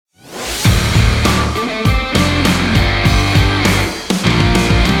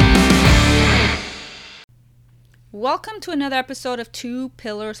Welcome to another episode of Two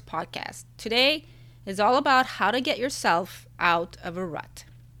Pillars Podcast. Today is all about how to get yourself out of a rut.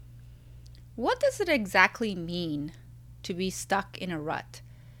 What does it exactly mean to be stuck in a rut?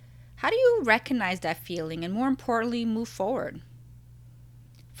 How do you recognize that feeling and, more importantly, move forward?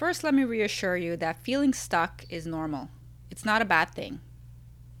 First, let me reassure you that feeling stuck is normal. It's not a bad thing.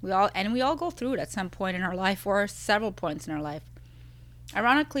 We all go through it at some point in our life or several points in our life.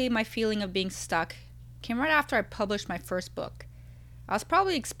 Ironically, my feeling of being stuck came right after I published my first book. I was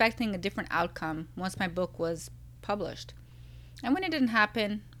probably expecting a different outcome once my book was published. And when it didn't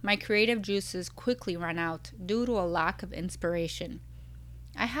happen, my creative juices quickly ran out due to a lack of inspiration.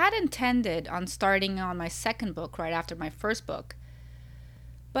 I had intended on starting on my second book right after my first book,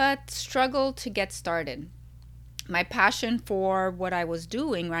 but struggled to get started. My passion for what I was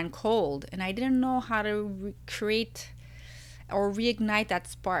doing ran cold, and I didn't know how to create or reignite that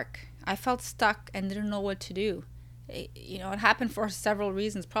spark. I felt stuck and didn't know what to do. It happened for several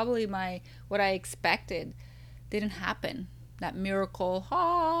reasons. Probably what I expected didn't happen. That miracle,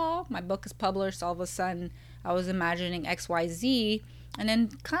 my book is published, all of a sudden I was imagining XYZ, and then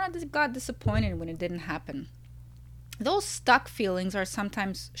kind of got disappointed when it didn't happen. Those stuck feelings are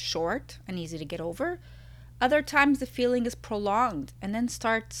sometimes short and easy to get over. Other times the feeling is prolonged and then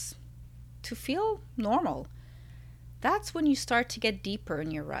starts to feel normal. That's when you start to get deeper in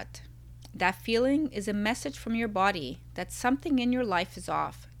your rut. That feeling is a message from your body that something in your life is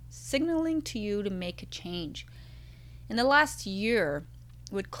off, signaling to you to make a change. In the last year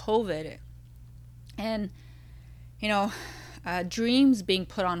with COVID and, dreams being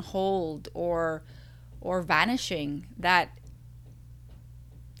put on hold or vanishing, that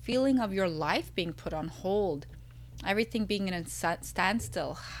feeling of your life being put on hold, everything being in a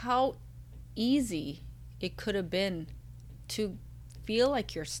standstill, how easy it could have been to feel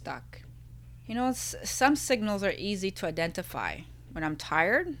like you're stuck. Some signals are easy to identify. When I'm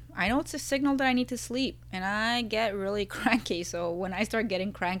tired, I know it's a signal that I need to sleep, and I get really cranky. So when I start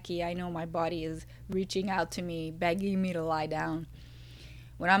getting cranky, I know my body is reaching out to me, begging me to lie down.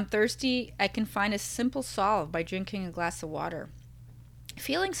 When I'm thirsty, I can find a simple solve by drinking a glass of water.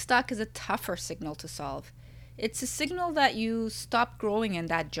 Feeling stuck is a tougher signal to solve. It's a signal that you stop growing in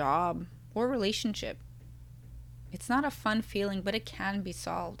that job or relationship. It's not a fun feeling, but it can be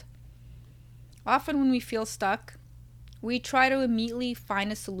solved. Often when we feel stuck, we try to immediately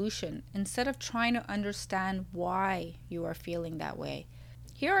find a solution instead of trying to understand why you are feeling that way.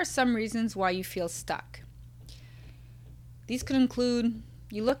 Here are some reasons why you feel stuck. These could include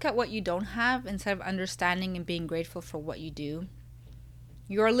you look at what you don't have instead of understanding and being grateful for what you do.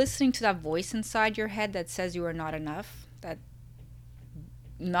 You are listening to that voice inside your head that says you are not enough, that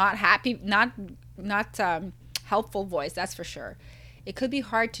not helpful voice, that's for sure. It could be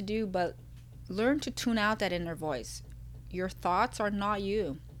hard to do, but learn to tune out that inner voice. Your thoughts are not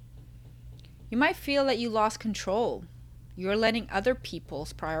you. You might feel that you lost control. You're letting other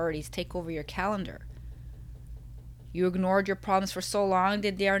people's priorities take over your calendar. You ignored your problems for so long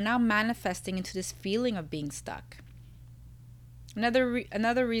that they are now manifesting into this feeling of being stuck.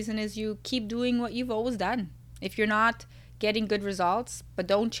 Another reason is you keep doing what you've always done. If you're not getting good results, but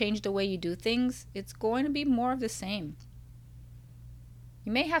don't change the way you do things, it's going to be more of the same.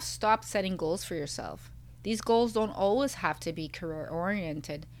 You may have stopped setting goals for yourself. These goals don't always have to be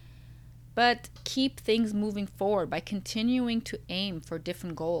career-oriented, but keep things moving forward by continuing to aim for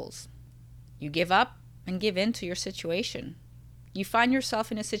different goals. You give up and give in to your situation. You find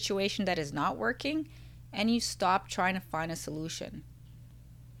yourself in a situation that is not working, and you stop trying to find a solution.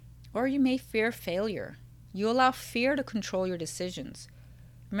 Or you may fear failure. You allow fear to control your decisions.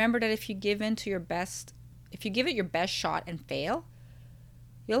 Remember that if you give it your best shot and fail,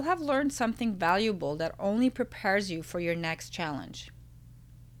 you'll have learned something valuable that only prepares you for your next challenge.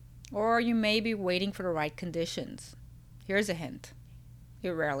 Or you may be waiting for the right conditions. Here's a hint. It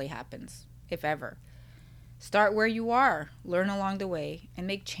rarely happens, if ever. Start where you are, learn along the way, and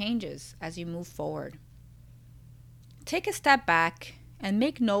make changes as you move forward. Take a step back and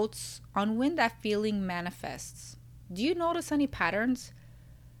make notes on when that feeling manifests. Do you notice any patterns?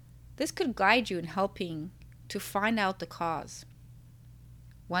 This could guide you in helping to find out the cause.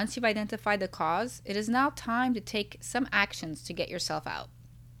 Once you've identified the cause, it is now time to take some actions to get yourself out.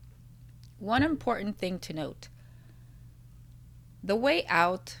 One important thing to note: the way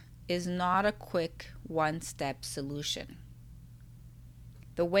out is not a quick one-step solution.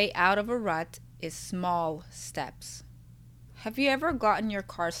 The way out of a rut is small steps. Have you ever gotten your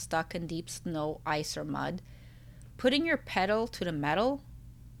car stuck in deep snow, ice, or mud? Putting your pedal to the metal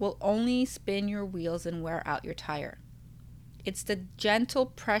will only spin your wheels and wear out your tire. It's the gentle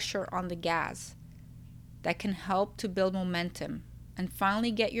pressure on the gas that can help to build momentum and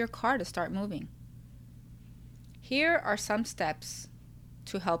finally get your car to start moving. Here are some steps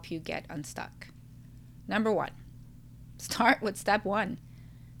to help you get unstuck. Number 1, start with step 1.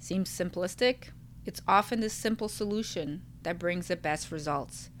 Seems simplistic? It's often the simple solution that brings the best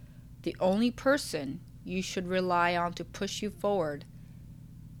results. The only person you should rely on to push you forward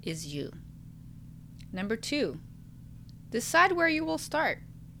is you. Number 2, decide where you will start.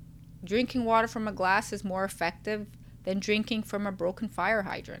 Drinking water from a glass is more effective than drinking from a broken fire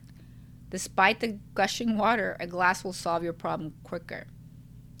hydrant. Despite the gushing water, a glass will solve your problem quicker.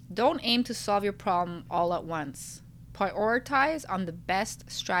 Don't aim to solve your problem all at once. Prioritize on the best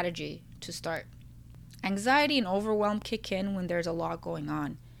strategy to start. Anxiety and overwhelm kick in when there's a lot going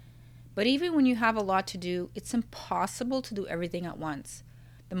on. But even when you have a lot to do, it's impossible to do everything at once.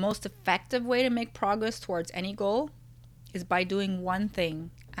 The most effective way to make progress towards any goal is by doing one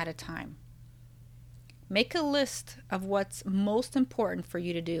thing at a time. Make a list of what's most important for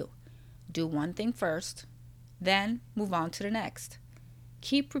you to do. Do one thing first, then move on to the next.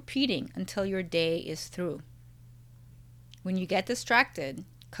 Keep repeating until your day is through. When you get distracted,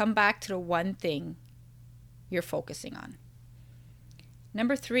 come back to the one thing you're focusing on.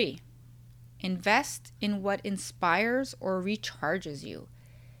 Number 3, invest in what inspires or recharges you.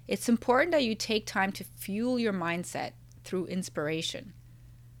 It's important that you take time to fuel your mindset through inspiration,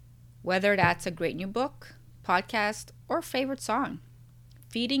 whether that's a great new book, podcast, or favorite song.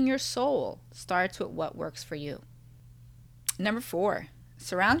 Feeding your soul starts with what works for you. Number 4,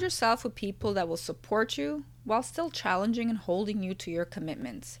 surround yourself with people that will support you while still challenging and holding you to your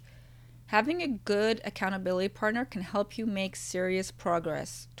commitments. Having a good accountability partner can help you make serious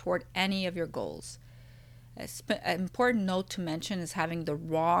progress toward any of your goals. An important note to mention is having the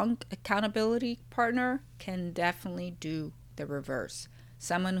wrong accountability partner can definitely do the reverse.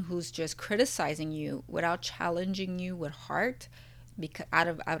 Someone who's just criticizing you without challenging you with heart, because out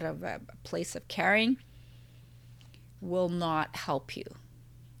of a place of caring, will not help you.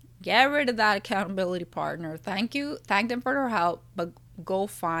 Get rid of that accountability partner. Thank them for their help, but go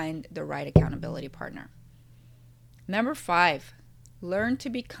find the right accountability partner. Number 5, learn to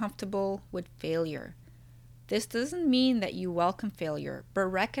be comfortable with failure. This doesn't mean that you welcome failure, but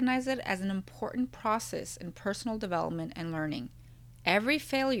recognize it as an important process in personal development and learning. Every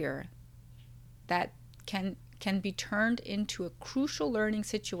failure that can be turned into a crucial learning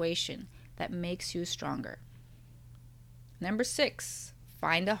situation that makes you stronger. Number 6,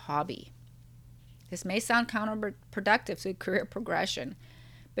 find a hobby. This may sound counterproductive to career progression,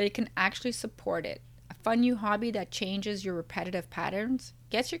 but it can actually support it. A fun new hobby that changes your repetitive patterns,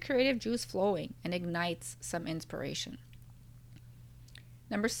 gets your creative juice flowing, and ignites some inspiration.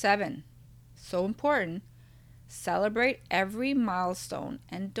 Number 7, so important, celebrate every milestone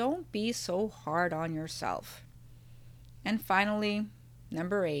and don't be so hard on yourself. And finally,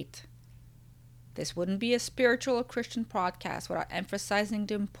 number 8, this wouldn't be a spiritual or Christian podcast without emphasizing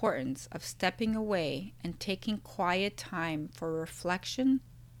the importance of stepping away and taking quiet time for reflection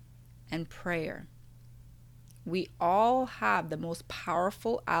and prayer. We all have the most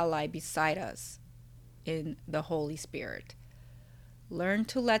powerful ally beside us in the Holy Spirit. Learn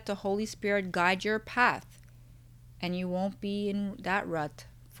to let the Holy Spirit guide your path, and you won't be in that rut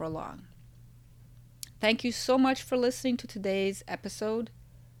for long. Thank you so much for listening to today's episode.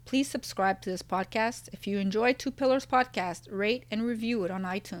 Please subscribe to this podcast. If you enjoy Two Pillars Podcast, rate and review it on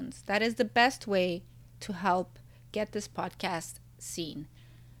iTunes. That is the best way to help get this podcast seen.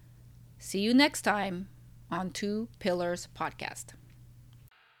 See you next time on Two Pillars Podcast.